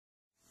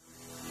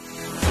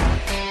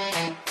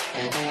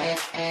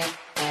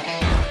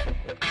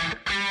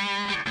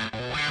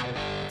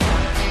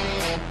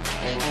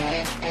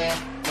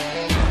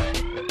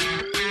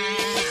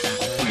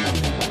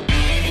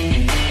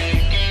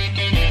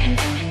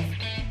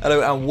Hello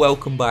and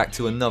welcome back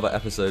to another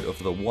episode of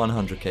the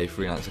 100k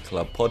Freelancer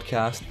Club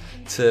podcast.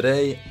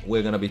 Today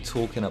we're going to be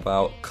talking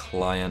about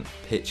client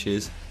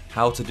pitches,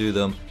 how to do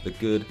them, the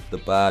good, the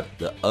bad,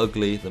 the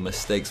ugly, the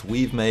mistakes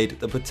we've made,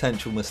 the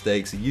potential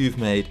mistakes you've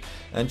made,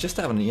 and just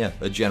having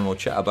a general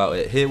chat about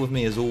it. Here with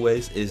me as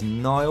always is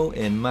Niall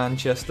in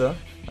Manchester.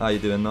 How you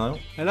doing, Niall?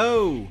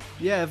 Hello.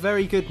 Yeah,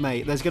 very good,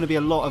 mate. There's going to be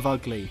a lot of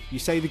ugly. You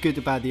say the good,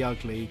 the bad, the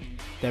ugly.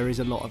 There is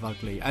a lot of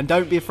ugly. And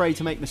don't be afraid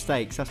to make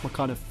mistakes. That's my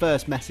kind of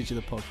first message of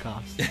the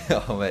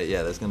podcast. Oh, mate,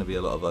 yeah, there's going to be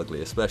a lot of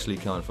ugly, especially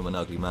coming from an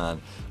ugly man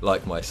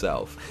like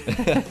myself.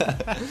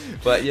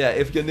 But yeah,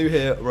 if you're new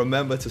here,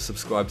 remember to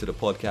subscribe to the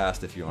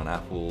podcast if you're on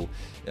Apple,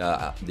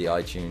 the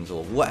iTunes,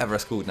 or whatever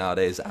it's called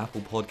nowadays,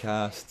 Apple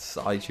Podcasts,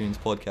 iTunes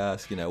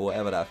Podcasts,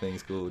 whatever that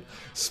thing's called,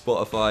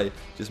 Spotify.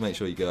 Just make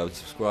sure you go and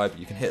subscribe.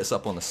 You can hit us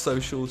up on the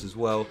socials as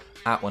well,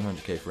 at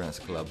 100k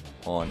Freelancer Club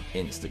on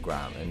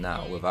Instagram. And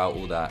now, without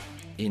all that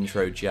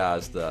intro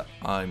jazz that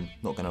I'm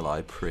not gonna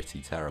lie,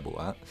 pretty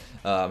terrible at,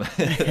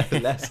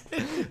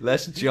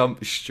 let's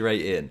jump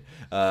straight in.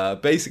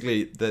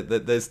 Basically,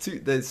 there's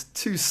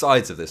two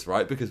sides of this,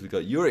 right? Because we've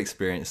got your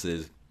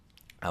experiences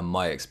and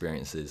my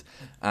experiences,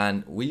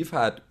 and we've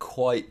had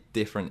quite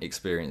different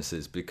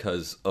experiences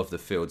because of the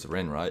fields we're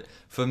in, right?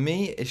 For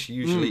me, it's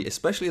usually,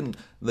 especially in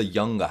the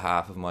younger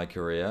half of my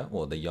career,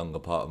 or the younger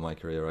part of my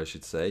career, I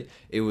should say,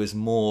 it was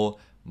more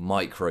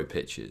micro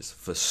pitches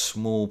for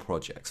small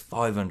projects,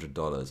 $500,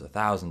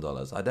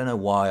 $1,000. I don't know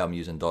why I'm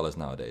using dollars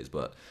nowadays,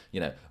 but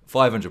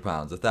 £500,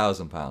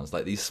 £1,000,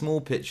 like these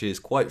small pitches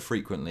quite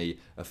frequently,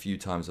 a few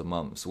times a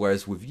month.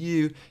 Whereas with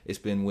you, it's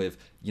been with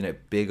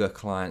bigger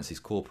clients, these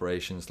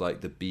corporations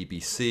like the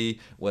BBC,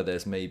 where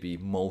there's maybe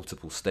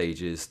multiple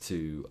stages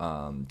to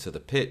the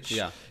pitch,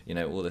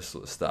 all this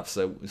sort of stuff.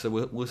 So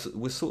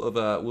we'll sort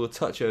of we'll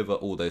touch over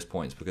all those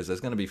points, because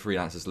there's going to be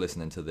freelancers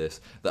listening to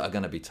this that are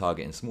going to be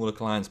targeting smaller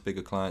clients,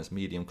 bigger clients,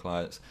 medium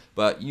clients,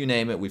 but you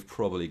name it, we've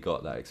probably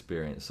got that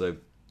experience. So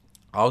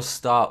I'll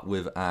start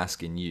with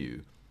asking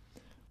you,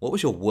 what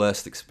was your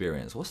worst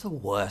experience? What's the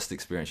worst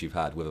experience you've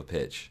had with a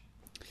pitch?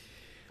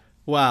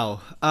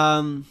 Wow.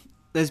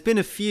 There's been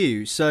a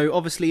few. So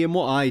obviously in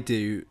what I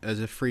do as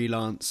a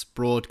freelance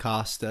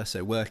broadcaster,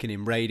 so working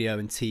in radio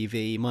and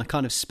TV, my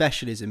kind of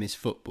specialism is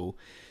football,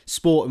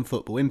 sport and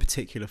football, in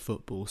particular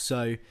football.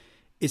 So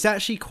it's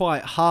actually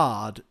quite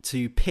hard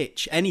to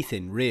pitch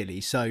anything, really.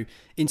 So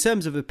in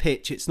terms of a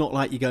pitch, it's not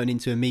like you're going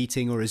into a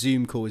meeting or a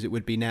Zoom call as it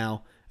would be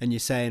now, and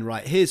you're saying,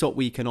 right, here's what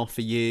we can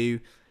offer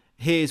you.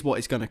 Here's what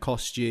it's going to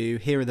cost you.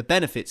 Here are the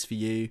benefits for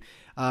you.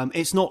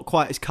 It's not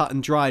quite as cut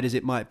and dried as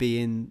it might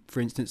be in,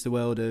 for instance, the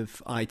world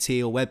of IT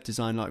or web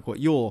design, like what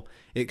your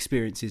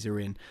experiences are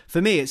in.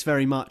 For me, it's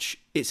very much,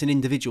 it's an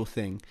individual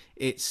thing.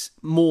 It's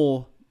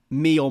more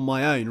me on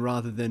my own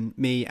rather than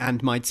me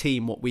and my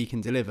team, what we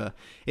can deliver.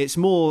 It's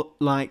more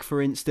like,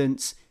 for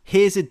instance,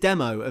 here's a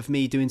demo of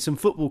me doing some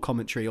football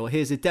commentary, or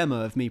here's a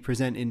demo of me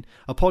presenting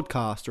a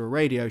podcast or a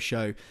radio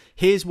show.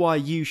 Here's why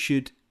you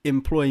should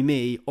employ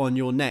me on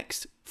your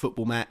next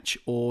football match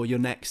or your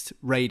next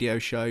radio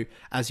show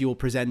as your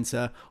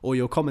presenter or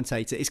your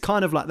commentator. It's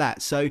kind of like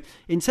that. So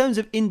in terms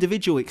of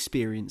individual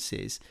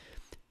experiences,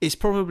 it's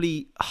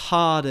probably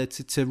harder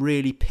to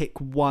really pick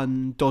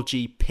one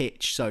dodgy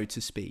pitch, so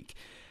to speak.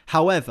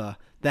 However,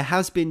 there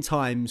has been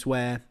times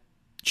where,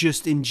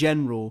 just in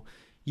general,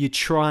 you're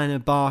trying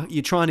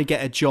to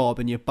get a job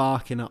and you're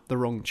barking up the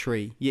wrong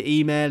tree. You're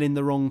emailing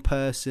the wrong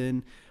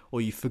person,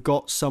 or you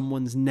forgot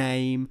someone's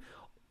name,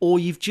 or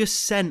you've just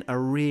sent a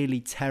really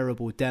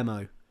terrible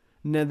demo.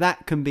 Now,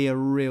 that can be a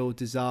real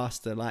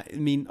disaster.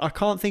 I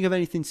can't think of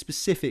anything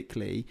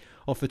specifically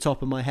off the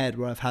top of my head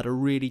where I've had a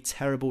really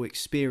terrible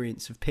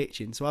experience of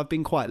pitching. So I've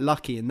been quite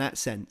lucky in that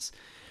sense.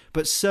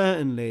 But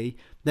certainly,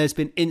 there's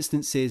been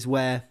instances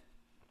where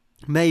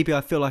maybe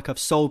I feel like I've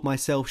sold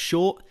myself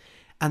short.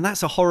 And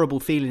that's a horrible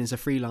feeling as a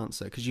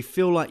freelancer, because you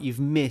feel like you've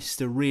missed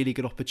a really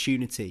good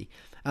opportunity.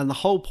 And the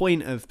whole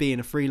point of being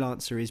a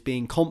freelancer is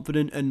being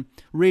confident and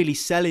really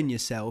selling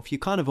yourself. You're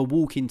kind of a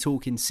walking,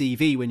 talking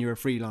CV when you're a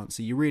freelancer.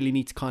 You really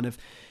need to kind of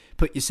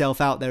put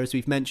yourself out there, as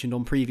we've mentioned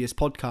on previous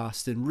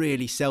podcasts, and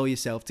really sell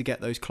yourself to get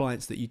those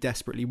clients that you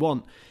desperately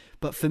want.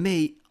 But for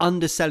me,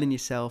 underselling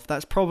yourself,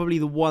 that's probably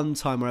the one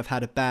time where I've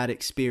had a bad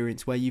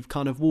experience, where you've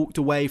kind of walked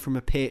away from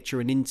a pitch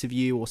or an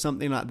interview or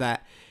something like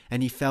that,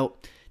 and you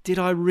felt, did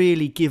I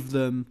really give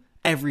them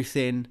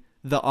everything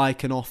that I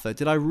can offer?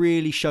 Did I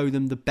really show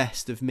them the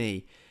best of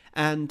me?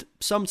 And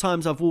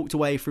sometimes I've walked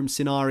away from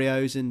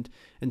scenarios and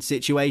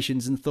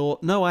situations and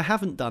thought, no, I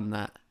haven't done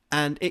that.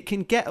 And it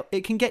can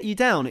get you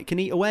down. It can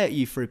eat away at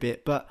you for a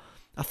bit. But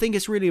I think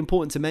it's really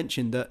important to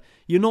mention that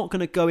you're not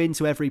going to go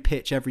into every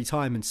pitch every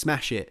time and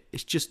smash it.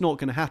 It's just not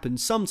going to happen.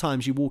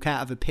 Sometimes you walk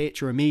out of a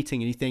pitch or a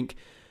meeting and you think,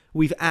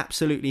 we've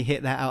absolutely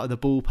hit that out of the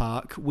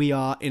ballpark. We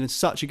are in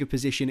such a good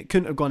position. It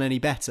couldn't have gone any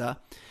better.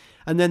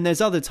 And then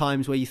there's other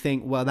times where you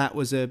think, well, that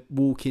was a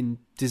walking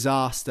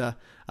disaster.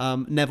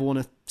 Never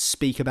want to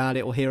speak about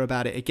it or hear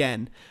about it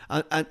again.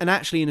 And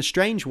actually, in a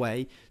strange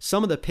way,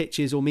 some of the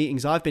pitches or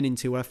meetings I've been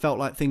into where I felt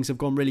like things have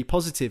gone really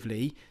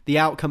positively, the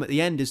outcome at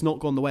the end has not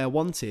gone the way I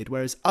wanted.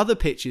 Whereas other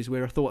pitches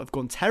where I thought have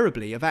gone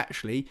terribly have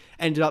actually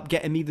ended up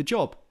getting me the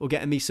job or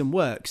getting me some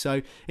work.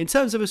 So in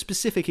terms of a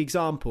specific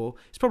example,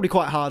 it's probably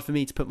quite hard for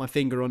me to put my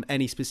finger on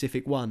any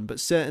specific one. But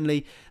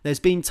certainly there's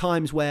been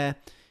times where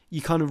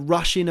you kind of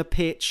rush in a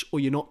pitch or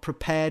you're not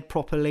prepared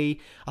properly.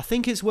 I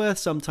think it's worth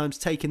sometimes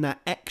taking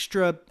that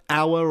extra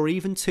hour or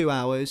even 2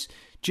 hours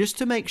just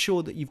to make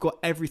sure that you've got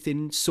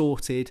everything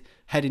sorted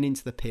heading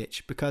into the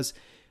pitch. Because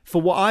for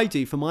what I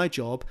do for my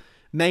job,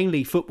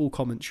 mainly football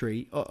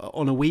commentary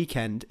on a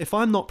weekend, if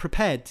I'm not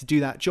prepared to do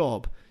that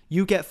job,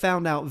 you get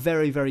found out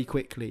very, very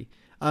quickly.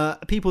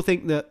 People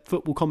think that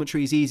football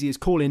commentary is easy as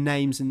calling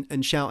names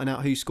and shouting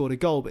out who scored a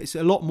goal, but it's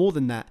a lot more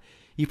than that.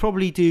 You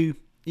probably do,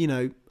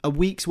 a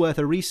week's worth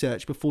of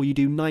research before you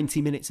do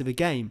 90 minutes of a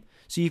game.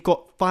 So you've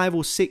got 5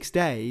 or 6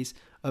 days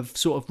of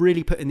sort of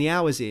really putting the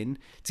hours in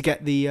to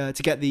get the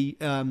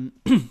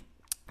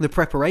the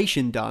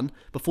preparation done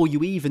before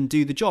you even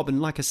do the job.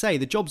 And like I say,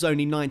 the job's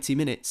only 90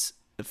 minutes,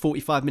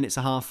 45 minutes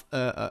a half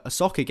a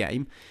soccer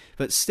game,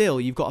 but still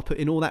you've got to put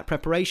in all that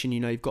preparation.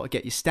 You've got to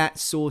get your stats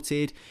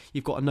sorted,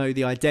 you've got to know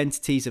the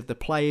identities of the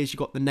players, you've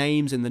got the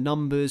names and the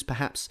numbers,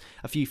 perhaps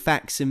a few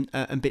facts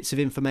and bits of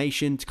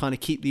information to kind of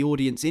keep the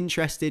audience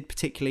interested,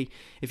 particularly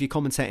if you're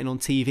commentating on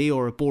TV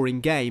or a boring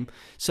game.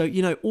 So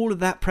all of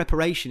that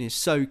preparation is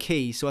so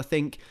key. So I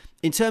think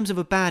in terms of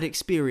a bad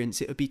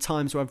experience, it would be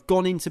times where I've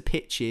gone into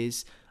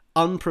pitches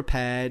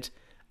unprepared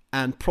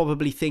and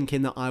probably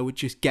thinking that I would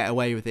just get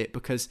away with it,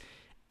 because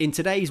in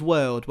today's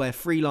world where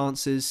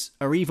freelancers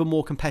are even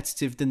more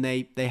competitive than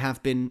they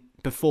have been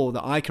before,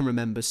 that I can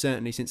remember,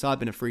 certainly since I've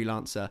been a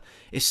freelancer,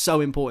 it's so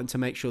important to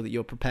make sure that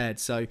you're prepared.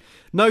 So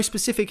no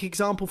specific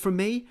example from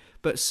me,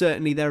 but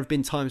certainly there have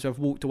been times where I've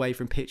walked away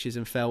from pitches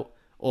and felt,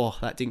 oh,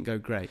 that didn't go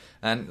great.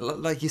 And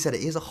like you said,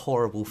 it is a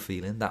horrible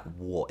feeling, that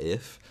what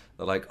if.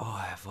 Like,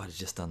 oh, if I'd have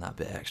just done that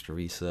bit of extra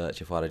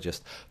research, if I'd have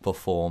just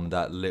performed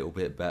that little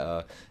bit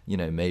better,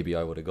 maybe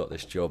I would have got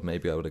this job,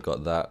 maybe I would have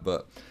got that.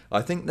 But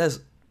I think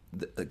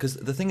because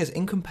the thing is,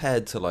 in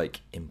compared to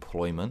like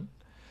employment,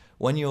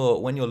 when you're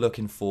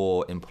looking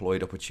for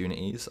employed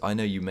opportunities, I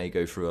know you may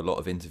go through a lot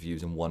of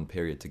interviews in one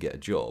period to get a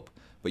job,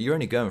 but you're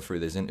only going through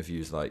those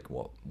interviews like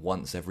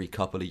once every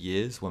couple of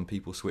years when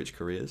people switch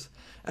careers.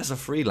 As a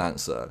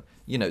freelancer,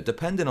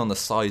 depending on the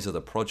size of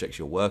the projects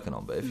you're working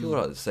on, but if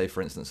you're, say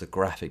for instance, a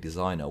graphic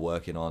designer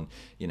working on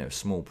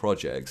small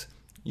projects,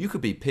 you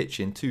could be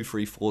pitching 2,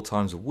 3, 4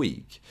 times a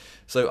week.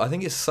 So I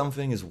think it's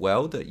something as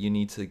well that you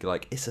need to,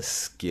 it's a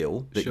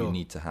skill that you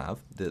need to have,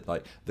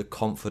 the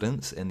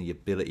confidence and the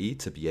ability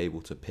to be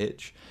able to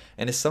pitch.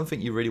 And it's something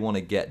you really want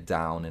to get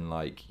down and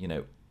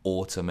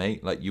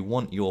automate. Like, you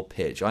want your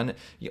pitch.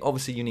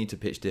 Obviously you need to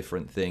pitch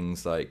different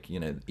things,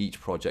 each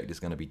project is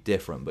going to be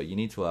different, but you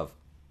need to have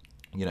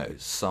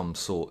some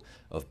sort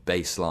of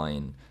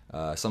baseline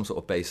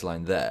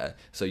there,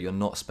 so you're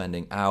not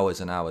spending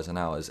hours and hours and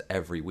hours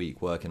every week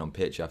working on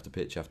pitch after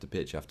pitch after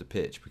pitch after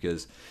pitch,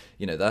 because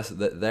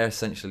they're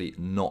essentially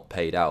not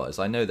paid hours.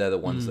 I know they're the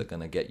ones that are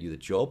going to get you the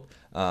job,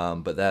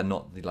 but they're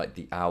not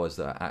the hours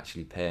that are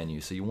actually paying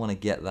you. So you want to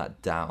get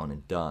that down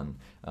and done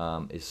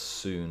as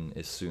soon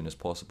as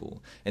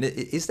possible. And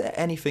is there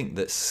anything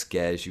that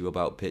scares you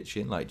about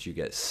pitching? Like, do you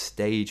get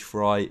stage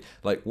fright?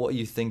 Like, what are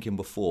you thinking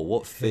before?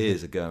 What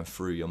fears are going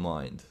through your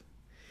mind?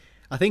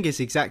 I think it's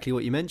exactly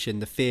what you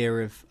mentioned, the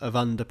fear of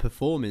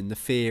underperforming, the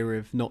fear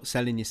of not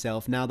selling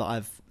yourself. Now that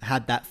I've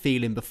had that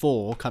feeling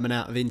before, coming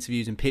out of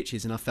interviews and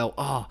pitches, and I felt,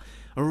 I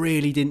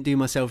really didn't do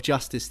myself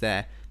justice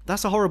there.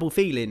 That's a horrible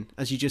feeling,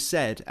 as you just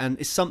said, and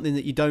it's something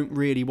that you don't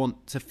really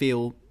want to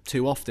feel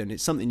too often.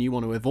 It's something you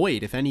want to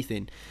avoid, if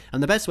anything.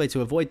 And the best way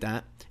to avoid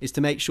that is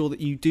to make sure that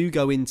you do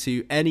go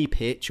into any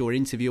pitch or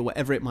interview or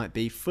whatever it might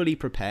be fully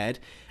prepared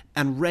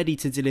and ready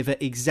to deliver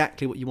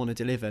exactly what you want to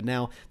deliver.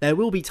 Now, there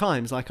will be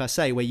times, like I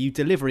say, where you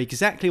deliver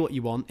exactly what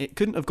you want. It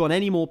couldn't have gone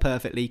any more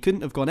perfectly,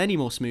 couldn't have gone any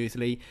more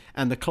smoothly,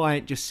 and the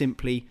client just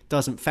simply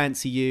doesn't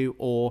fancy you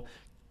or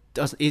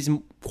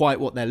isn't quite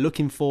what they're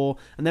looking for.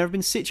 And there have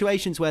been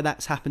situations where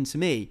that's happened to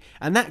me,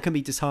 and that can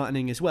be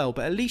disheartening as well.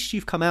 But at least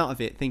you've come out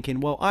of it thinking,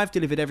 well, I've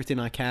delivered everything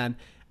I can,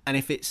 and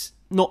if it's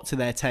not to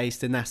their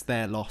taste, then that's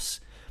their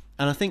loss.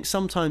 And I think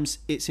sometimes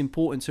it's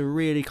important to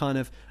really kind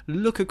of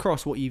look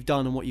across what you've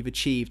done and what you've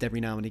achieved every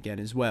now and again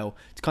as well,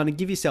 to kind of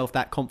give yourself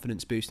that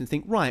confidence boost and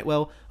think, right,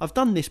 well, I've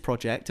done this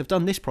project,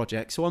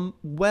 so I'm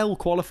well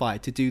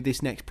qualified to do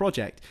this next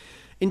project.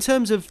 In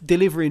terms of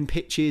delivering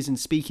pitches and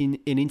speaking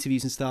in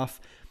interviews and stuff,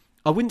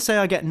 I wouldn't say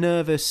I get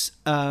nervous,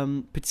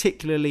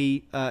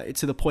 particularly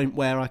to the point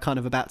where I kind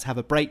of about to have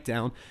a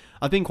breakdown.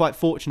 I've been quite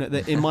fortunate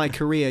that in my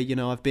career,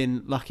 I've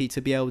been lucky to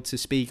be able to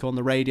speak on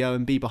the radio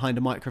and be behind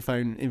a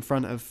microphone in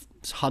front of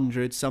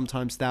hundreds,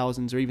 sometimes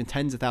thousands, or even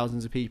tens of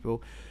thousands of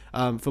people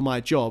for my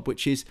job,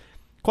 which is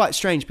quite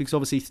strange because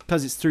obviously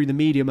because it's through the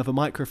medium of a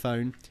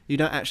microphone, you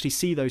don't actually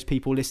see those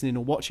people listening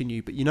or watching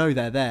you, but you know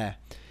they're there.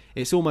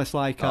 It's almost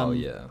like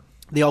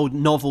the old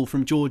novel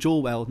from George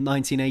Orwell,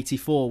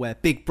 1984, where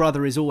Big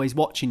Brother is always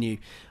watching you,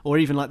 or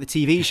even like the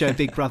TV show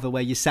Big Brother,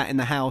 where you sat in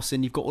the house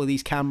and you've got all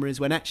these cameras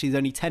when actually there's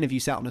only 10 of you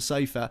sat on a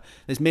sofa.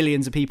 There's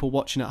millions of people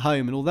watching at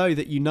home, and although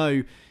that you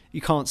know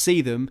you can't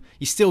see them,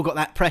 you still got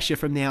that pressure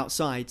from the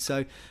outside.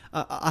 So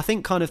I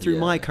think kind of through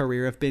my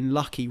career I've been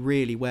lucky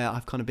really, where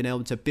I've kind of been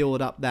able to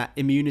build up that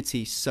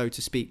immunity, so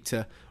to speak,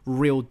 to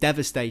real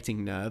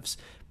devastating nerves.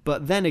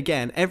 But then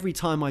again, every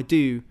time I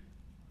do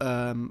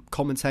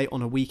commentate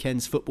on a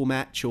weekend's football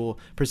match or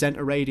present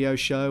a radio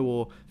show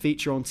or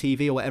feature on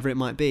TV or whatever it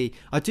might be,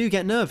 I do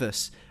get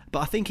nervous. But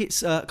I think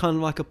it's kind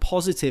of like a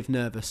positive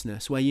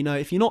nervousness where, you know,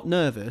 if you're not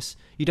nervous,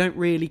 you don't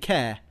really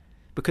care.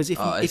 Because it's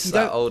you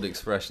that don't... old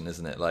expression,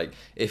 isn't it? Like,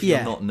 if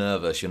you're not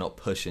nervous, you're not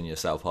pushing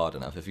yourself hard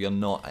enough. If you're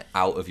not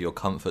out of your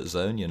comfort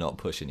zone, you're not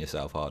pushing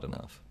yourself hard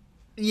enough.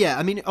 Yeah,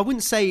 I mean, I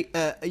wouldn't say,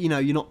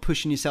 you're not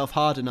pushing yourself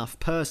hard enough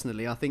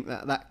personally. I think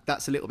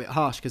that's a little bit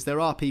harsh because there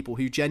are people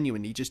who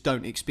genuinely just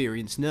don't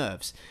experience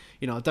nerves.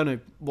 You know, I don't know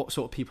what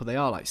sort of people they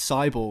are, like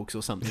cyborgs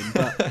or something.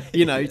 But,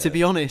 to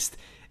be honest,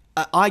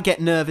 I get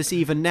nervous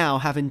even now,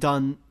 having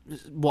done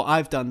what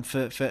I've done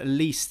for at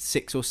least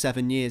 6 or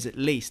 7 years at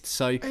least.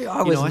 So hey,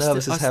 I was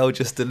nervous as hell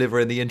just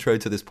delivering the intro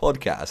to this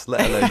podcast,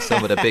 let alone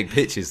some of the big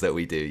pitches that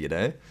we do, you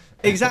know?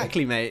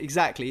 Exactly, mate,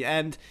 exactly.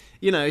 And,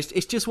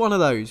 it's just one of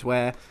those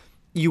where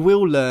you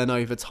will learn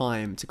over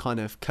time to kind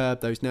of curb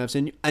those nerves,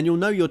 and you'll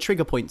know your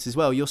trigger points as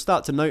well. You'll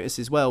start to notice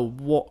as well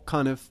what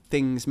kind of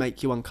things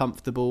make you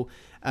uncomfortable,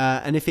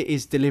 and if it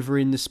is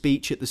delivering the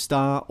speech at the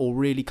start or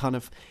really kind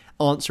of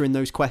answering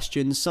those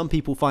questions. Some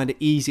people find it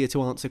easier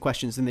to answer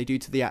questions than they do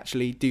to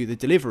actually do the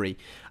delivery.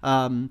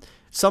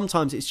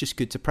 Sometimes it's just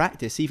good to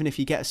practice. Even if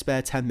you get a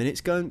spare 10 minutes,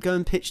 go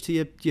and pitch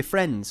to your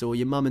friends or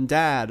your mum and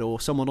dad or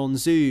someone on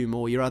Zoom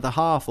or your other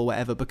half or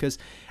whatever, because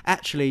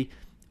actually,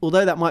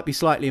 although that might be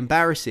slightly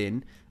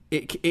embarrassing,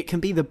 it can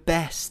be the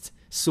best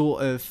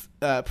sort of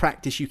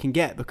practice you can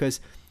get, because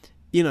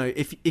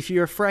if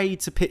you're afraid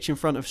to pitch in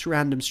front of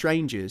random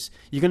strangers,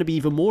 you're going to be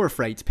even more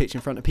afraid to pitch in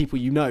front of people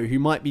who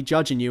might be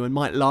judging you and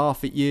might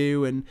laugh at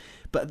you.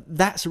 But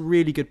that's a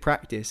really good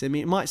practice. I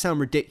mean, it might sound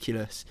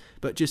ridiculous,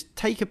 but just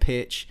take a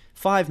pitch,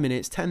 5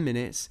 minutes, 10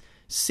 minutes,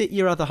 sit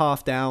your other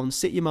half down,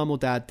 sit your mum or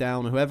dad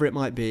down, or whoever it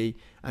might be,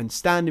 and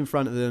stand in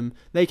front of them.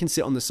 They can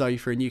sit on the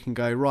sofa and you can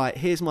go, right,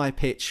 here's my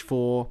pitch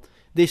for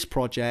this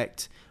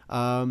project.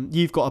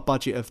 You've got a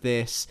budget of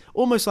this,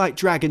 almost like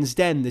Dragon's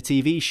Den, the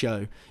TV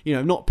show.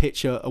 Not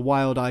pitch a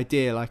wild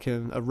idea like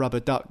a rubber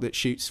duck that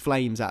shoots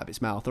flames out of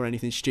its mouth or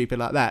anything stupid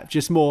like that.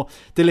 Just more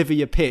deliver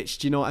your pitch.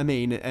 Do you know what I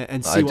mean?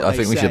 And see what they say. I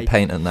think we should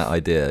paint on that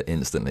idea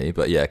instantly.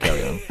 But yeah,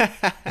 carry on.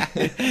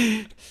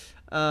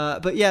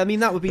 But yeah, I mean,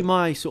 that would be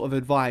my sort of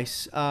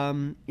advice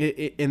on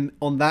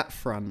that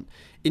front.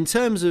 In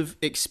terms of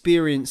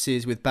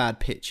experiences with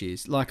bad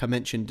pitches, like I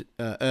mentioned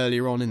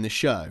earlier on in the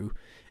show,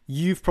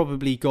 you've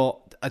probably got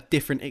a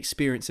different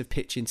experience of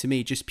pitching to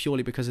me just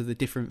purely because of the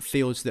different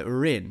fields that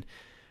we're in.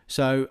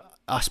 So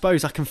I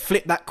suppose I can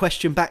flip that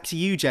question back to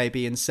you,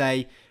 JB, and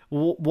say,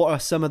 what are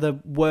some of the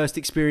worst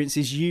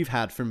experiences you've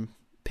had from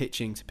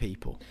pitching to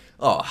people?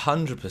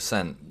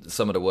 100%.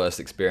 Some of the worst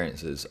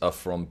experiences are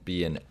from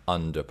being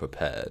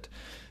underprepared.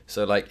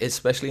 So,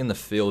 especially in the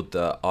field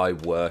that I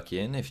work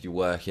in, if you're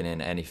working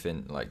in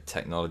anything like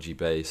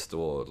technology-based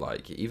or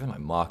even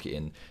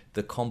marketing,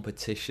 the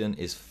competition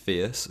is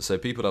fierce. So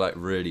people are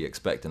really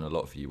expecting a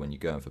lot for you when you're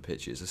going for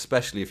pitches,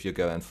 especially if you're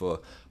going for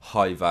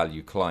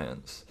high-value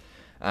clients.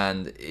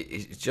 And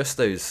it's just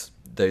those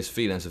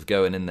feelings of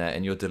going in there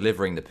and you're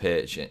delivering the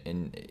pitch,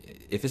 and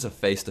if it's a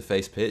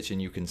face-to-face pitch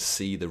and you can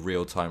see the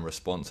real-time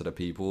response of the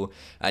people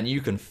and you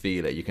can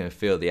feel it, you can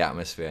feel the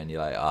atmosphere, and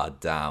you're like,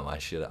 damn, I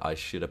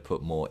should have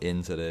put more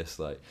into this.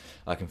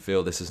 I can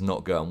feel this is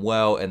not going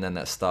well, and then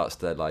that starts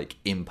to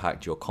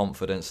impact your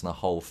confidence, and the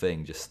whole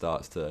thing just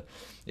starts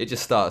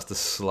to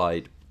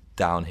slide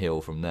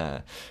downhill from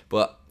there.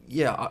 But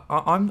yeah,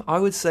 I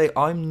would say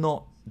I'm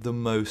not the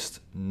most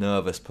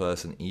nervous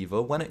person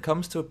either. When it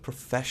comes to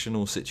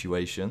professional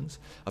situations,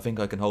 I think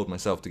I can hold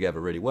myself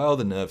together really well.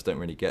 The nerves don't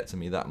really get to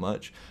me that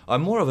much.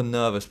 I'm more of a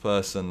nervous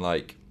person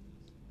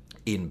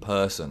in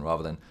person,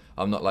 rather than,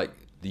 I'm not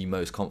the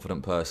most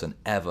confident person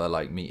ever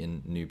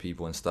meeting new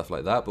people and stuff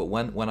like that. But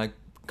when I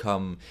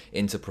come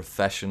into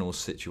professional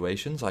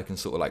situations, I can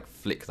sort of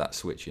flick that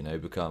switch,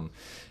 become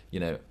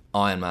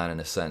Iron Man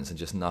in a sense, and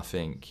just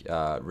nothing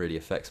really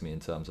affects me in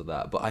terms of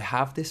that. But I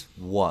have this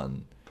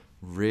one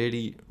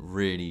really,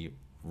 really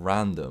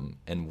random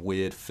and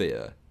weird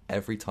fear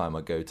every time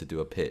I go to do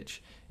a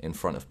pitch in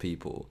front of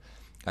people.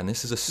 And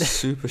this is a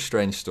super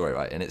strange story,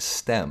 right? And it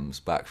stems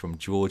back from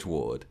George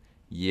Ward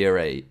year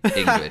 8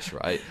 English,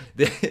 right?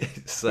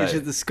 So, which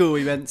is the school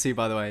we went to,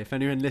 by the way. If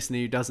anyone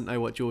listening who doesn't know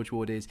what George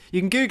Ward is,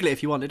 you can Google it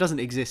if you want. It doesn't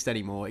exist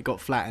anymore. It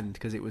got flattened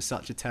because it was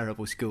such a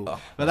terrible school.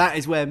 But that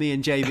is where me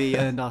and JB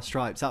earned our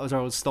stripes. That was our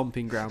old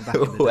stomping ground back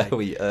in the day. where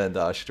we earned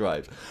our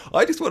stripes.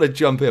 I just want to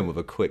jump in with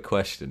a quick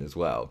question as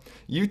well.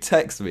 You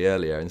texted me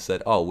earlier and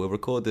said, "Oh, we'll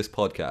record this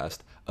podcast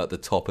at the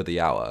top of the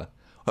hour."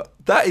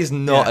 That is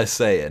not a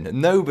saying.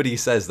 Nobody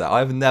says that.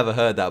 I've never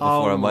heard that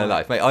before in my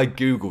life. Mate, I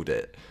Googled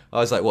it. I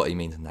was like, what, he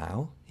means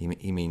now?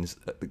 He means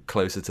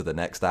closer to the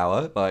next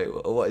hour? Like,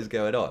 what is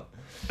going on?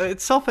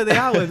 Top of the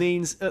hour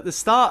means at the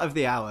start of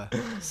the hour.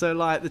 So,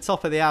 like, the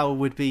top of the hour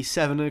would be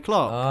 7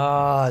 o'clock.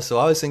 Ah, so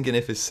I was thinking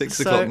if it's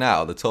 6 o'clock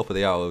now, the top of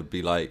the hour would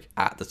be, like,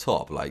 at the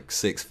top, like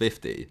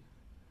 6:50.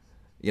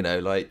 You know,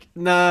 like...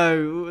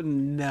 No.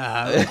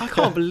 I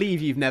can't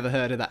believe you've never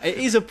heard of that. It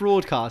is a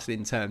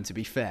broadcasting term, to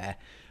be fair.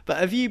 But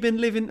have you been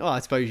living... Oh, I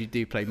suppose you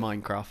do play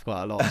Minecraft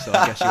quite a lot, so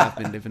I guess you have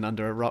been living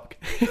under a rock.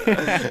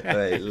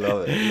 Mate,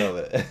 love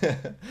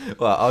it.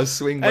 Well, I'll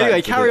swing back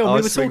Anyway, carry on.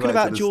 We were talking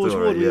about George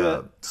George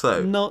Ward.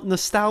 So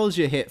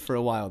nostalgia hit for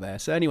a while there.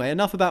 So anyway,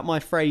 enough about my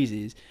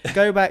phrases.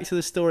 Go back to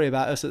the story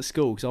about us at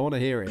school, because I want to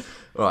hear it.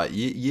 Right,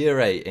 year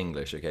 8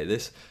 English, okay.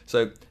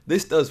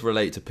 This does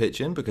relate to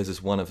pitching because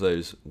it's one of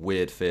those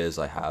weird fears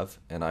I have,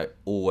 and I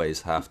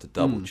always have to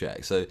double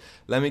check. So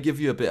let me give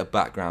you a bit of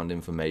background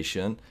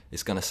information.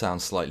 It's going to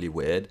sound slightly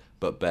weird,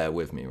 but bear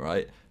with me,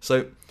 right?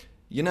 So,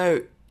 you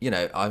know,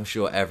 I'm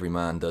sure every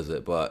man does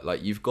it, but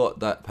like you've got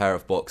that pair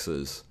of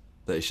boxers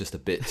that is just a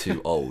bit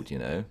too old, you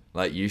know?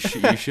 Like you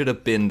should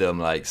have binned them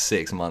like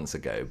 6 months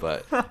ago,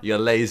 but you're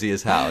lazy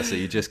as hell, so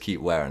you just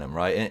keep wearing them,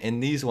 right?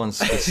 And these ones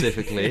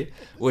specifically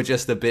were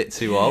just a bit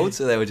too old,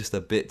 so they were just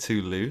a bit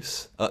too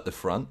loose at the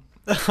front.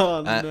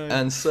 Oh, no.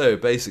 And so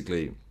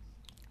basically,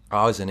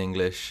 I was in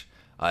English.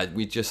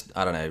 We just,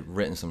 I don't know,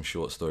 written some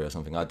short story or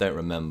something. I don't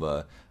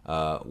remember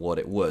what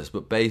it was,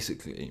 but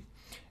basically,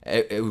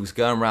 it was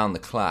going around the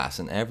class,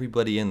 and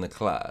everybody in the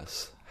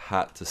class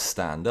had to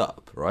stand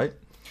up, right?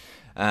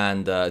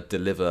 And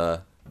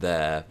deliver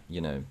their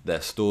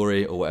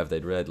story or whatever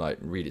they'd read, like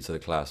read it to the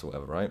class or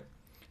whatever, right?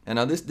 And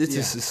now this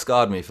has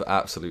scarred me for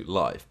absolute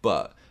life.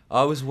 But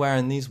I was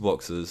wearing these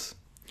boxers,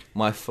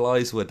 my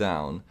flies were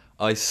down.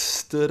 I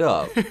stood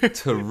up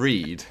to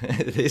read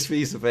this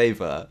piece of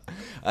paper,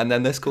 and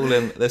then let's call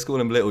him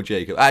Little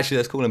Jacob. Actually,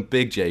 let's call him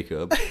Big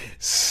Jacob.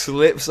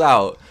 Slips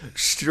out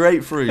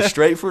straight through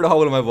the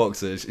whole of my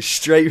boxers,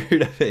 straight through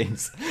the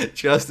veins,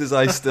 just as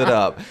I stood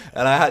up,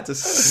 and I had to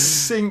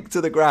sink to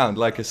the ground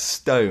like a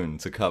stone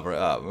to cover it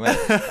up.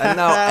 And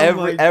now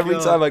every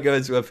time I go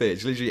into a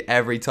pitch, literally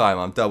every time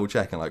I'm double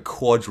checking, like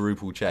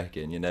quadruple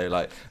checking, you know,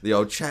 like the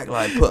old check,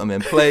 like put them in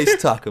place,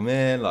 tuck them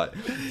in, like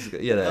zip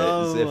it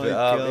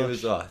up.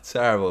 It was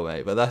terrible,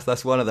 mate. But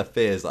that's one of the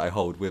fears that I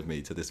hold with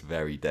me to this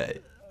very day.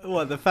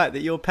 What, the fact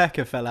that your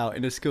pecker fell out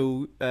in a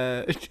school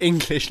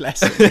English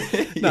lesson?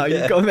 No,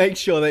 You've got to make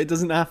sure that it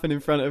doesn't happen in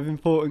front of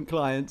important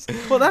clients.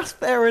 Well, that's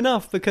fair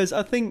enough, because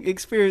I think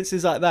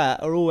experiences like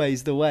that are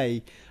always the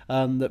way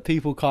that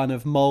people kind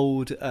of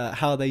mould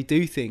how they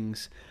do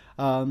things.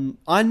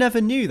 I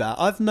never knew that.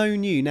 I've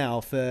known you now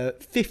for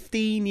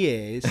 15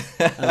 years,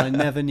 and I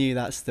never knew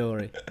that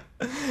story.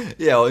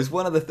 Yeah, well, it's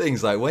one of the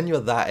things, like, when you're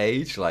that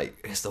age, like,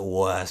 it's the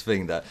worst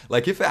thing that,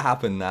 like, if it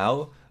happened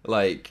now,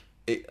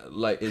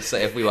 it's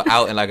say if we were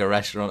out in like a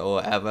restaurant or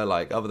whatever,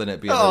 like other than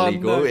it being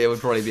illegal, it would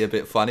probably be a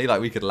bit funny.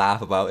 Like we could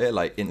laugh about it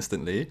like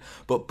instantly.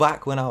 But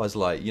back when I was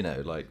like, you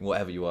know, like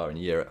whatever you are in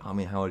year, I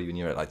mean, how old are you in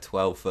year? Like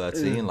 12,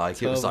 13? Like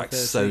 12, it was like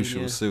 13,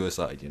 social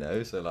suicide, you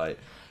know? So like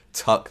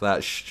tuck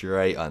that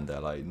straight under.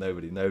 Like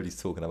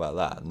nobody's talking about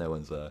that. No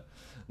one's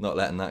not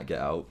letting that get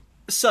out.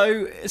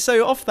 So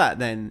off that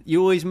then,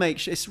 you always make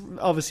sure, it's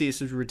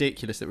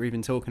ridiculous that we're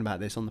even talking about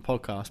this on the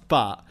podcast,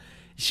 but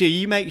so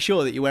you make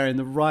sure that you're wearing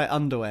the right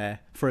underwear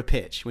for a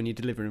pitch when you're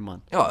delivering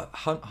one. Oh,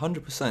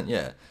 100%,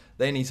 yeah.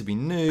 They need to be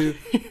new,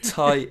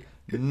 tight,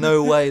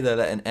 no way they're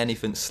letting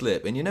anything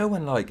slip. And you know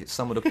when like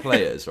some of the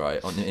players,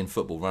 right, in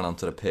football run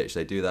onto the pitch,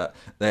 they do that,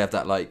 they have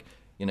that like,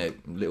 you know,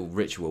 little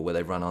ritual where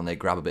they run on, they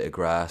grab a bit of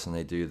grass and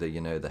they do the,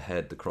 you know, the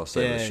head, the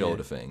crossover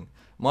shoulder thing.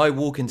 My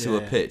walk into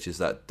a pitch is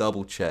that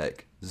double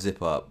check,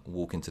 zip up,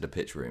 walk into the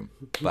pitch room,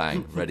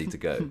 bang, ready to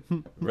go.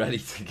 Ready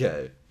to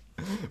go.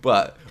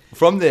 But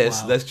from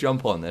this, let's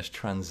jump on. Let's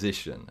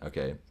transition.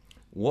 Okay,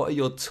 what are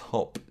your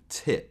top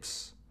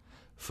tips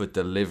for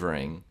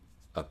delivering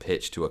a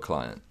pitch to a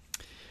client?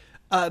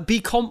 Be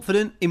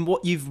confident in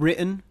what you've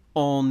written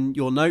on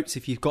your notes.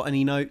 If you've got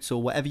any notes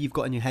or whatever you've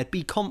got in your head,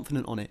 be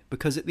confident on it,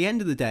 because at the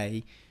end of the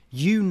day,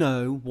 you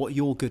know what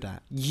you're good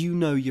at. You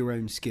know your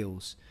own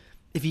skills.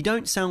 If you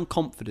don't sound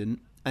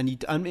confident,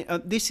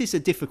 this is a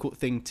difficult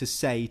thing to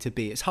say to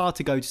be. It's hard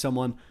to go to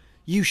someone,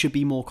 you should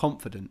be more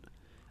confident,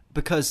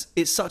 because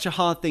it's such a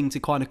hard thing to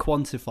kind of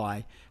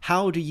quantify.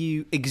 How do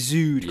you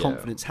exude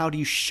confidence? How do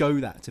you show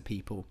that to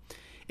people?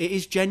 It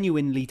is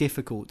genuinely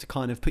difficult to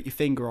kind of put your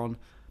finger on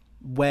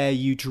where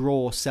you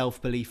draw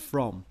self-belief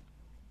from.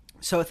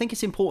 So I think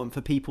it's important for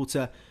people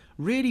to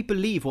really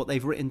believe what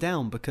they've written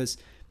down, because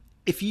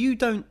if you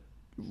don't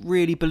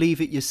really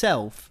believe it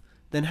yourself,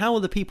 then how are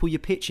the people you're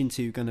pitching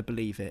to going to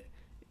believe it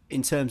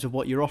in terms of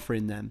what you're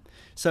offering them?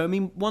 So, I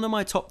mean, one of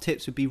my top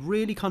tips would be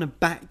really kind of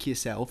back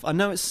yourself. I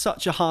know it's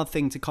such a hard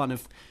thing to kind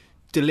of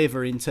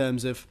deliver in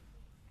terms of,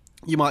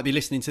 you might be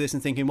listening to this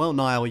and thinking, well,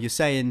 Niall, you're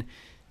saying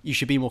you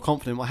should be more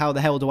confident. Well, how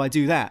the hell do I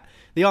do that?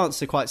 The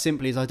answer, quite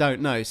simply, is I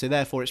don't know. So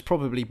therefore, it's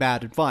probably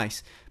bad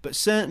advice. But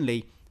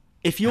certainly,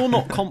 if you're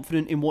not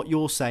confident in what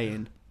you're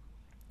saying,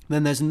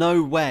 then there's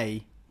no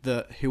way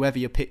that whoever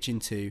you're pitching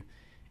to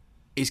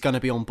is going to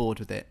be on board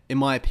with it, in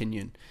my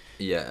opinion.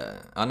 Yeah,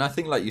 and I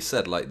think, like you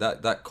said, like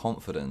that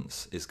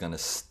confidence is going to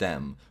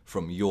stem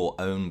from your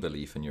own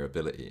belief in your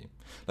ability.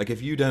 Like,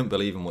 if you don't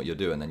believe in what you're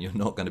doing, then you're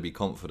not going to be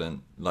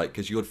confident, like,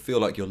 because you would feel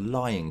like you're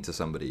lying to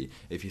somebody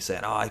if you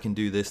said, oh, I can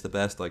do this the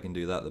best, I can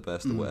do that the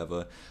best, or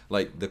whatever.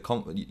 Like,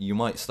 you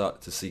might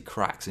start to see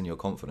cracks in your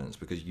confidence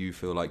because you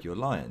feel like you're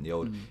lying, the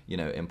old,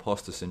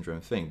 imposter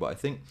syndrome thing. But I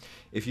think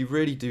if you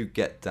really do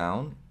get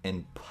down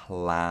and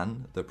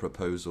plan the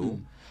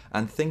proposal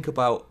and think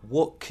about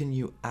what can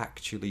you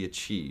actually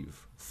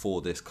achieve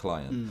for this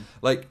client.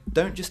 Like,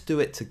 don't just do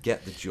it to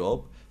get the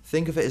job.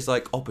 Think of it as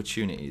like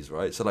opportunities,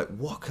 right? So like,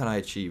 what can I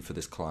achieve for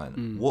this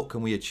client? What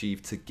can we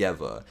achieve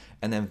together?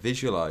 And then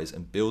visualize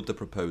and build the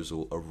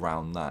proposal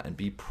around that and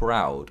be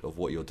proud of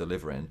what you're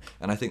delivering.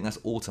 And I think that's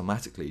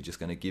automatically just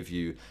going to give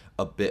you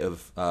a bit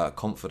of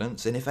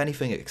confidence. And if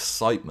anything,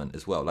 excitement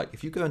as well. Like,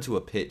 if you go into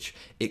a pitch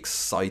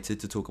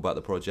excited to talk about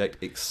the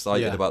project,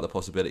 excited about the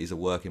possibilities of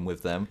working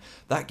with them,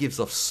 that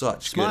gives off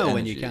such good energy. Smile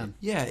when you can.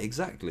 Yeah,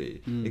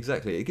 exactly.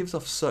 Exactly. It gives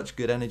off such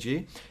good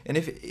energy. And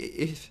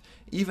if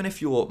even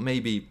if you're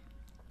maybe,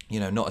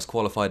 not as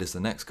qualified as the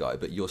next guy,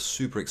 but you're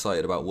super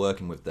excited about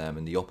working with them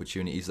and the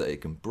opportunities that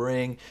it can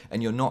bring,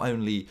 and you're not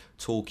only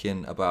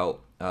talking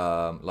about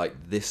like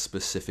this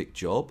specific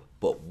job,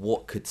 but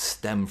what could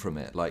stem from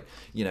it. Like,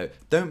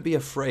 don't be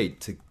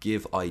afraid to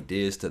give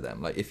ideas to them.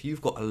 Like, if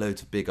you've got a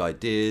load of big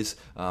ideas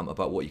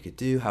about what you could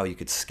do, how you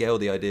could scale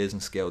the ideas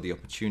and scale the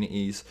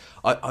opportunities,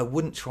 I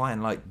wouldn't try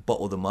and like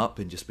bottle them up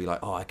and just be like,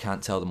 oh, I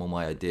can't tell them all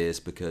my ideas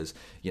because,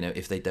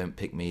 if they don't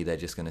pick me, they're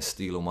just going to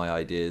steal all my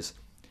ideas.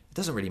 It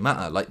doesn't really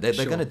matter. Like, they're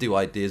going to do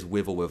ideas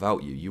with or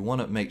without you. You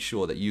want to make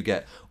sure that you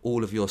get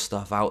all of your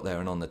stuff out there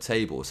and on the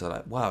table. So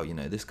like, wow,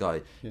 this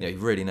guy, he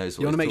really knows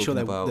what he's talking about. You want to make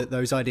sure that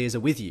those ideas are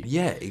with you.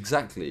 Yeah,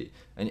 exactly.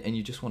 And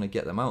you just want to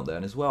get them out there.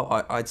 And as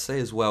well, I'd say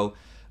as well,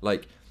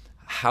 like,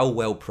 how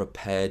well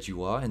prepared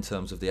you are in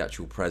terms of the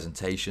actual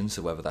presentation.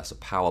 So whether that's a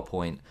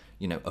PowerPoint,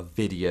 a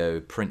video,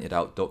 printed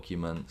out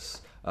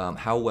documents,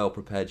 how well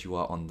prepared you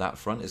are on that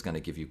front is going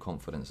to give you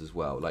confidence as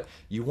well. Like,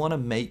 you want to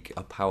make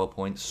a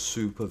PowerPoint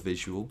super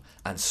visual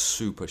and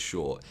super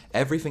short.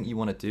 Everything you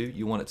want to do,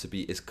 you want it to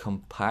be as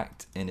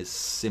compact and as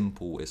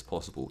simple as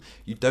possible.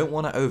 You don't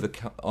want to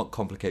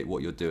overcomplicate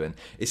what you're doing,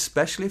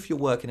 especially if you're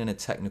working in a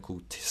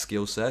technical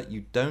skill set.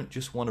 You don't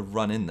just want to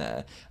run in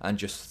there and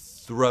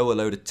just throw a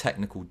load of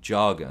technical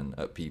jargon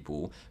at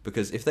people,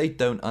 because if they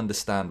don't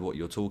understand what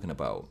you're talking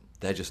about,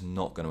 they're just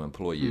not going to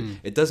employ you.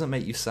 It doesn't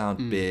make you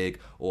sound big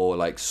or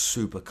like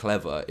super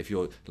clever if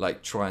you're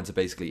like trying to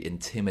basically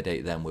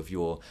intimidate them with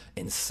your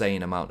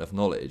insane amount of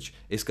knowledge.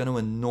 It's going to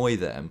annoy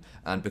them,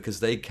 and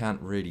because they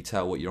can't really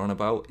tell what you're on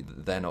about,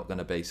 they're not going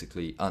to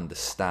basically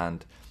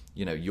understand,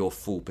 your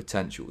full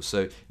potential.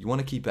 So you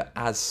want to keep it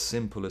as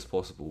simple as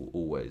possible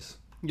always.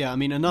 Yeah, I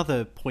mean,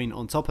 another point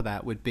on top of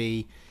that would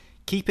be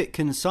keep it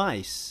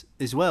concise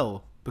as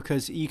well.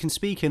 Because you can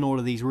speak in all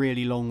of these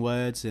really long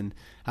words and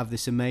have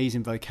this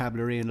amazing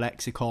vocabulary and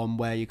lexicon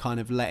where you're kind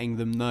of letting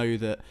them know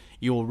that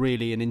you're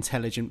really an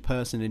intelligent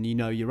person and you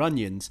know your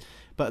onions.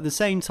 But at the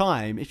same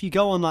time, if you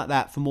go on like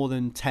that for more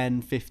than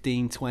 10,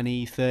 15,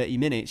 20, 30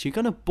 minutes, you're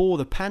going to bore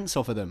the pants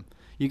off of them.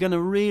 You're going to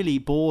really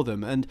bore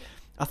them. And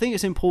I think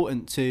it's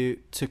important to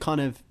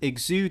kind of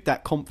exude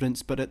that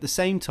confidence, but at the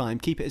same time,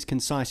 keep it as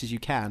concise as you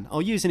can.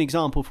 I'll use an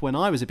example for when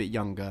I was a bit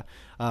younger,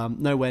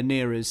 nowhere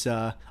near as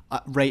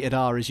rated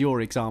R as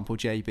your example,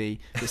 JB,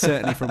 but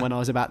certainly from when I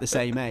was about the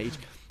same age.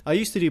 I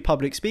used to do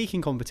public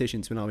speaking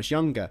competitions when I was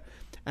younger,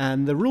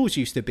 and the rules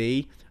used to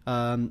be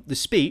the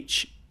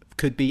speech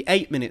could be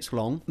 8 minutes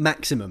long,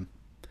 maximum.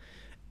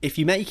 If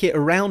you make it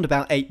around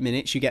about 8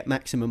 minutes, you get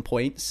maximum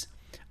points.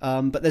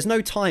 But there's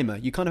no timer.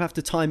 You kind of have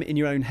to time it in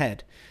your own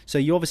head. So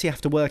you obviously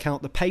have to work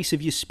out the pace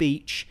of your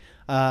speech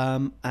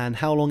and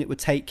how long it would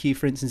take you.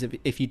 For instance,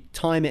 if you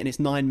time it and it's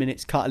 9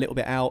 minutes, cut a little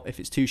bit out. If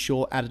it's too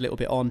short, add a little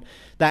bit on,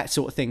 that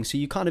sort of thing. So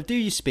you kind of do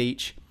your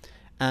speech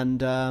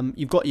and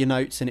you've got your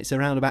notes, and it's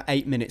around about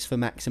 8 minutes for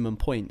maximum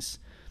points.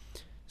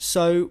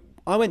 So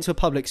I went to a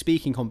public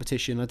speaking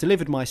competition. I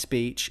delivered my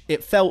speech.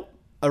 It felt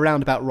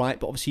around about right,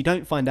 but obviously you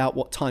don't find out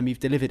what time you've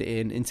delivered it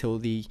in until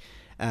the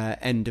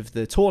end of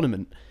the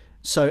tournament.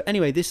 So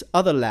anyway, this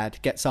other lad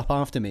gets up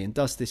after me and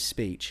does this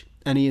speech,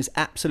 and he is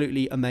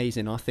absolutely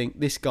amazing. I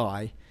think this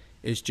guy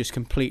is just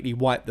completely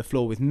wiped the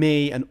floor with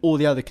me and all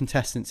the other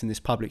contestants in this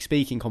public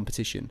speaking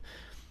competition.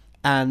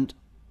 And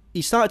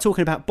he started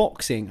talking about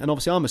boxing, and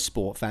obviously I'm a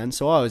sport fan,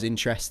 so I was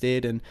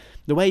interested, and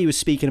the way he was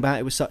speaking about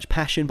it was such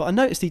passion. But I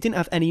noticed he didn't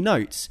have any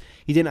notes.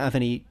 He didn't have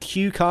any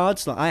cue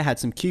cards. Like, I had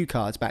some cue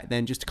cards back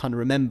then just to kind of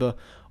remember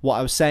what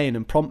I was saying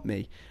and prompt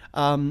me.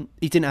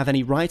 He didn't have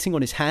any writing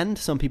on his hand.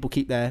 Some people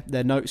keep their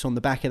notes on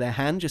the back of their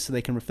hand just so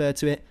they can refer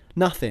to it.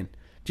 Nothing.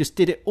 Just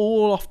did it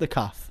all off the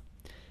cuff.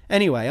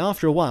 Anyway,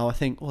 after a while, I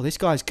think, well, this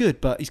guy's good,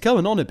 but he's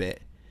going on a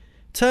bit.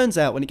 Turns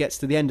out when it gets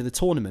to the end of the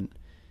tournament,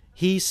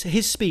 his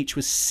speech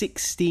was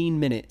 16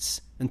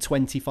 minutes and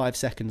 25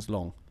 seconds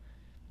long.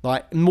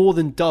 Like, more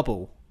than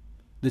double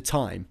the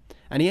time.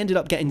 And he ended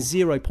up getting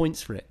 0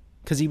 points for it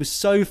because he was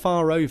so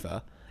far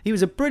over. He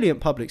was a brilliant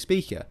public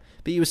speaker,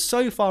 but he was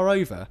so far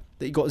over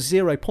that he got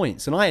 0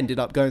 points. And I ended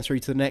up going through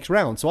to the next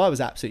round, so I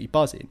was absolutely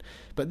buzzing.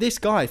 But this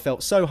guy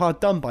felt so hard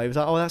done by. He was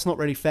like, oh, that's not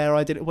really fair.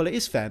 I did it. Well, it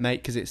is fair,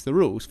 mate, because it's the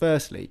rules,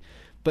 firstly.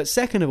 But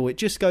second of all, it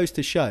just goes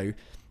to show,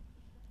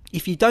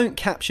 if you don't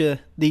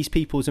capture these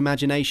people's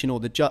imagination or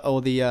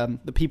the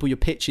people you're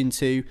pitching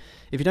to,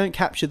 if you don't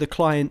capture the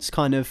client's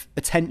kind of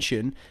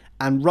attention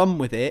and run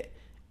with it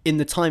in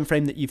the time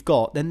frame that you've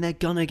got, then they're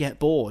gonna get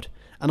bored.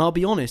 And I'll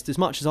be honest, as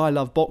much as I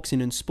love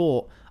boxing and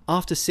sport,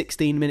 after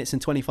 16 minutes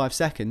and 25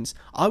 seconds,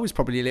 I was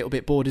probably a little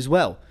bit bored as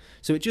well.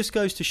 So it just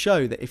goes to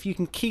show that if you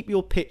can keep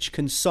your pitch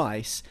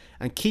concise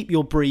and keep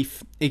your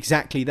brief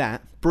exactly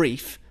that,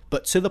 brief,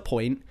 but to the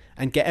point,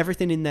 and get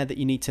everything in there that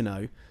you need to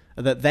know,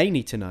 that they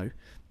need to know,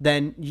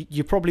 then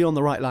you're probably on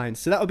the right line.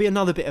 So that would be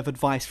another bit of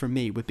advice from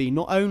me, would be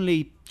not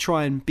only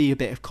try and be a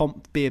bit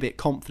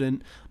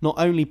confident, not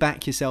only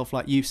back yourself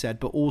like you've said,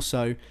 but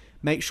also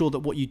make sure that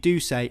what you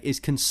do say is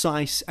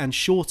concise and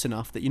short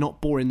enough that you're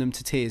not boring them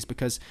to tears,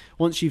 because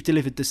once you've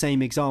delivered the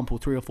same example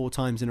 3 or 4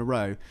 times in a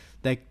row,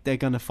 they're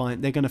going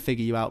to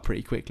figure you out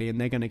pretty quickly and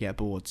they're going to get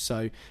bored.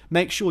 So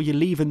make sure you're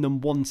leaving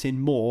them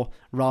wanting more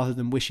rather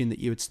than wishing that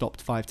you had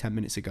stopped 5-10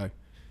 minutes ago.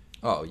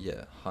 Oh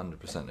yeah,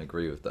 100%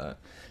 agree with that.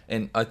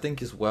 And I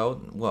think as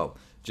well,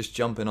 just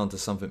jumping onto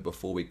something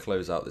before we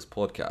close out this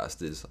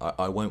podcast is,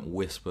 I won't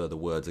whisper the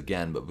words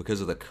again, but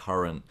because of the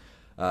current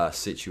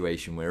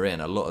situation we're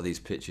in, a lot of these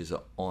pitches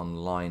are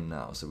online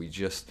now. So we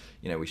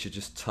should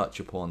just touch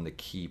upon the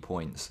key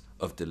points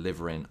of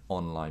delivering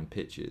online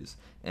pitches.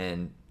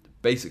 And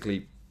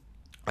basically,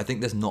 I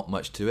think there's not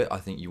much to it. I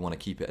think you want to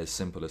keep it as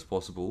simple as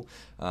possible.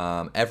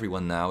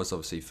 Everyone now is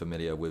obviously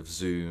familiar with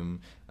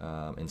Zoom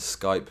and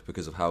Skype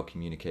because of how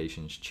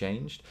communication's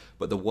changed.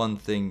 But the one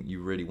thing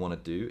you really want to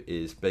do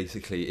is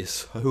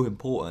so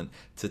important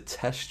to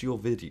test your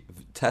video,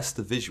 test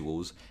the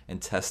visuals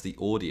and test the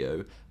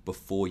audio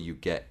before you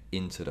get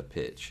into the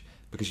pitch.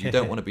 Because you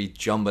don't want to be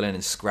jumbling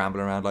and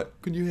scrambling around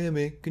like, can you hear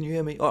me? Can you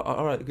hear me? Oh,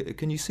 all right,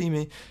 can you see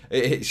me?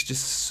 It's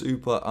just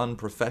super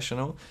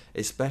unprofessional,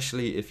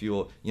 especially if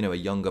you're, a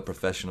younger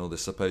professional they're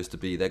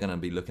going to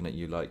be looking at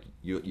you like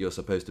you're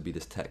supposed to be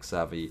this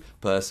tech-savvy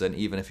person,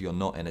 even if you're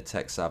not in a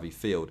tech-savvy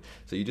field.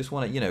 So you just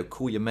want to,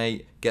 call your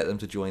mate, get them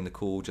to join the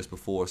call just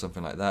before or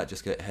something like that.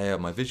 Just get, hey, are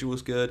my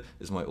visuals good?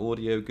 Is my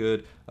audio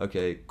good?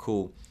 Okay,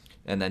 cool.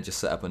 And then just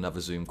set up another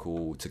Zoom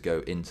call to go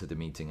into the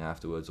meeting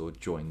afterwards or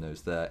join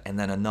those there. And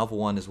then another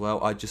one as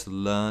well, I just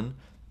learn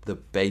the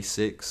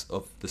basics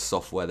of the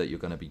software that you're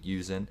going to be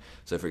using.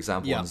 So for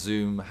example, on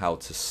Zoom, how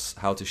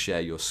to share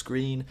your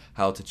screen,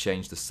 how to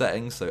change the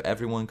settings so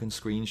everyone can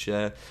screen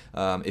share.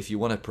 If you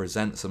want to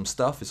present some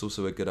stuff, it's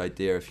also a good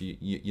idea if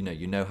you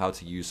know how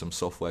to use some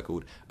software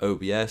called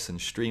OBS and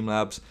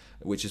Streamlabs,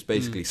 which is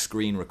basically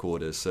screen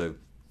recorders. So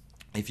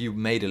if you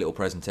made a little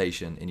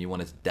presentation and you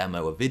wanted to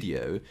demo a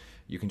video,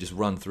 you can just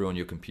run through on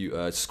your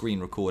computer,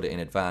 screen record it in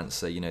advance,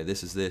 say,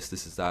 this is this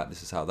is that,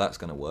 this is how that's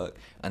going to work,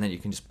 and then you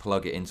can just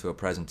plug it into a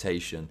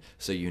presentation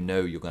so you're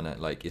going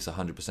to, it's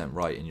 100%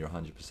 right and you're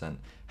 100%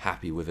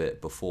 happy with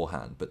it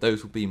beforehand. But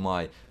those would be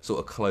my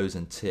sort of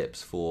closing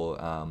tips for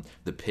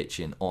the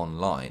pitching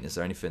online. Is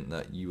there anything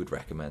that you would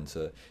recommend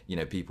to,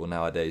 people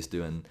nowadays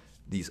doing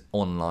these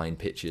online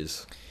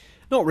pitches?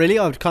 Not really.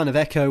 I would kind of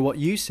echo what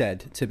you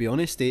said, to be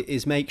honest. It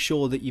is make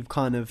sure that you've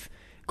kind of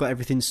got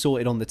everything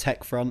sorted on the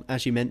tech front.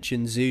 As you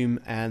mentioned, Zoom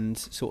and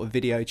sort of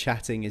video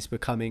chatting is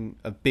becoming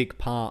a big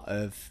part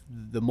of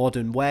the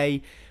modern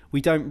way. We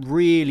don't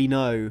really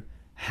know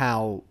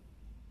how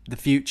the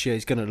future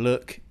is going to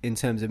look in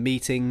terms of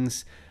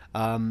meetings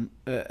and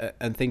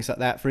things like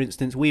that. For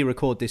instance, we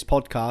record this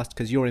podcast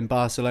because you're in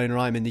Barcelona,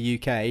 I'm in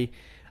the UK.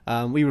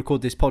 We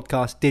record this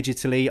podcast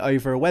digitally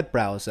over a web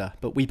browser,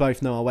 but we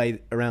both know our way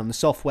around the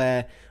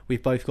software.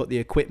 We've both got the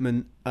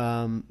equipment,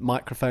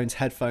 microphones,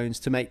 headphones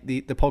to make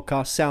the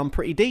podcast sound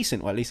pretty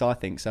decent, or at least I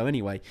think so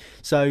anyway.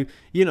 So,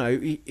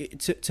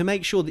 to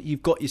make sure that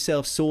you've got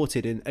yourself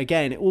sorted, and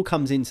again, it all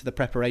comes into the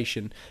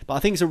preparation. But I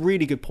think it's a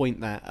really good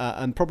point that,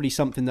 and probably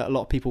something that a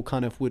lot of people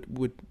kind of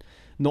would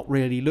not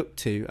really look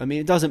to. I mean,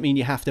 it doesn't mean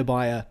you have to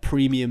buy a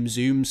premium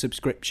Zoom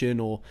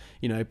subscription or,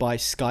 buy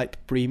Skype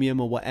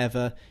premium or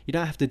whatever. You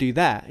don't have to do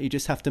that. You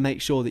just have to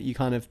make sure that you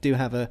kind of do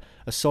have a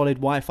solid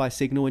Wi-Fi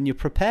signal and you're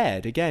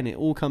prepared. Again, it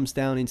all comes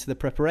down into the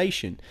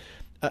preparation.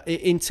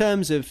 In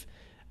terms of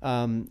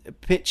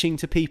pitching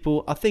to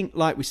people. I think,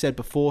 like we said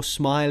before,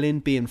 smiling,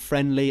 being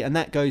friendly, and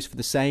that goes for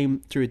the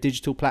same through a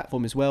digital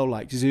platform as well,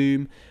 like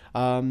Zoom.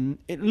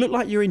 It looked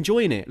like you're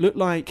enjoying it. Look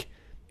like,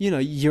 you know,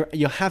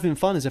 you're having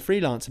fun as a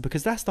freelancer,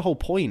 because that's the whole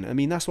point. I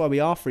mean, that's why we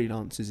are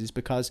freelancers, is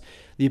because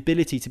the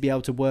ability to be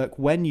able to work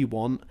when you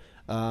want,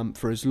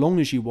 for as long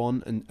as you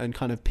want, and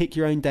kind of pick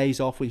your own days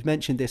off. We've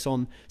mentioned this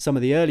on some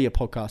of the earlier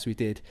podcasts we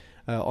did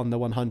on the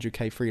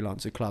 100k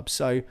Freelancer Club.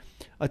 So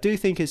I do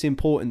think it's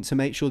important to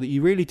make sure that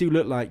you really do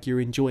look like you're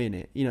enjoying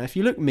it. You know, if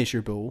you look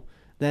miserable,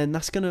 then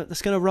that's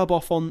gonna rub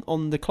off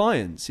on the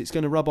clients. It's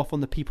gonna rub off on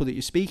the people that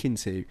you're speaking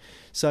to.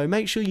 So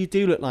make sure you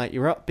do look like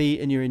you're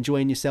upbeat and you're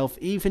enjoying yourself,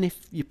 even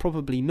if you're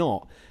probably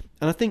not.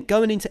 And I think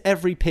going into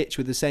every pitch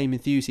with the same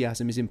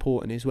enthusiasm is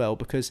important as well,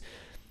 because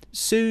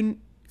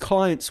soon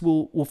clients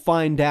will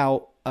find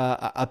out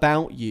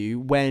about you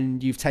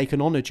when you've taken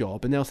on a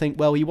job, and they'll think,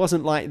 well, he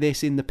wasn't like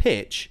this in the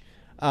pitch.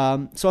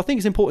 So I think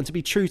it's important to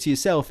be true to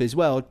yourself as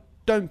well.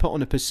 Don't put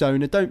on a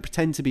persona. Don't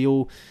pretend to be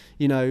all,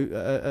 you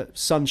know,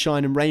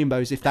 sunshine and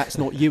rainbows if that's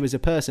not you as a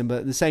person. But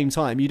at the same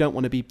time, you don't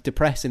want to be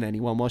depressing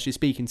anyone whilst you're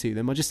speaking to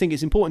them. I just think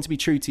it's important to be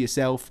true to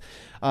yourself,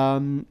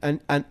 and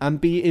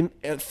be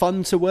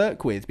fun to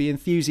work with, be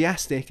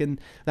enthusiastic,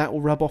 and that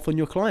will rub off on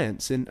your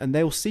clients, and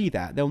they'll see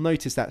that. They'll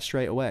notice that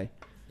straight away.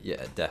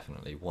 Yeah,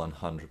 definitely,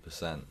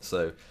 100%.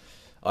 So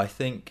I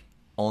think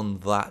on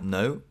that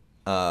note,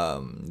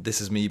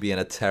 this is me being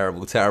a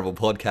terrible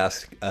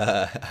podcast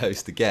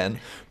host again,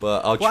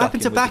 but I'll. What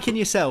happened to backing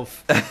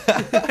yourself?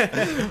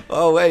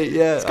 Oh wait,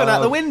 yeah, it's gone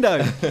out the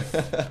window.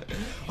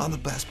 I'm the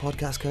best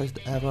podcast host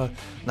ever.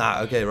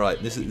 Nah, okay,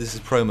 right. This is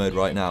pro mode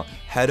right now.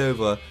 Head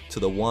over to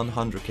the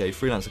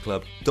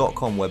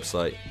 100kfreelancerclub.com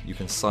website. You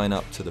can sign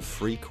up to the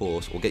free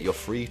course, or get your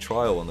free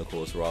trial on the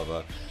course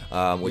rather,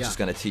 which is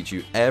going to teach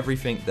you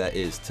everything there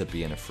is to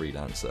being a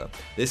freelancer.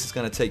 This is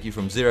going to take you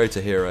from zero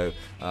to hero.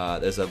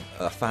 There's a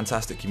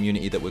fantastic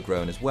community that we're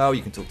growing as well.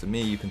 You can talk to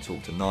me, you can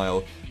talk to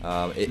Niall.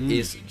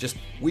 We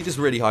just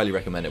really highly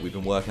recommend it. We've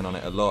been working on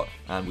it a lot,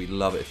 and we'd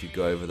love it if you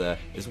go over there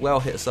as well.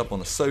 Hit us up on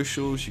the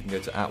socials. You can go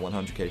to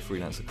 @100k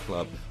Freelancer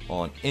Club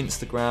on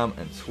Instagram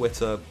and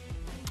Twitter.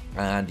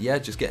 And yeah,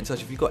 just get in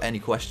touch if you've got any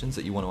questions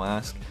that you want to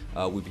ask.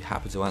 We'd be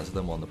happy to answer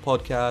them on the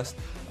podcast.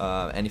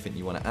 Anything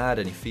you want to add,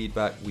 any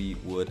feedback, we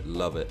would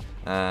love it.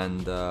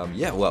 And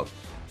well,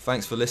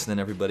 thanks for listening,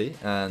 everybody.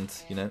 And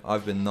you know,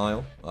 I've been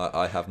Niall.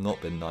 I have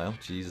not been Niall.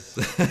 Jesus.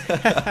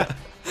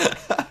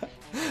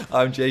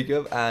 I'm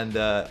Jacob, and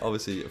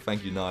obviously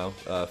thank you, Niall,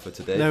 for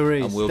today. No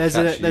worries. And we'll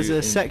there's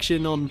a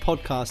section on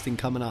podcasting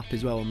coming up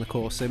as well on the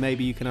course, so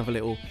maybe you can have a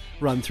little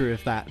run through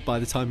of that by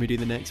the time we do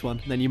the next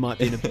one. Then you might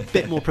be a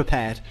bit more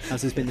prepared,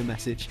 as has been the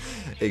message.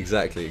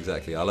 Exactly.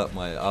 I'll up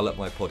my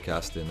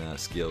podcasting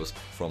skills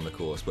from the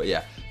course. But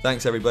yeah,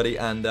 thanks everybody,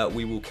 and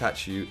we will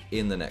catch you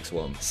in the next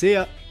one. See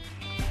ya.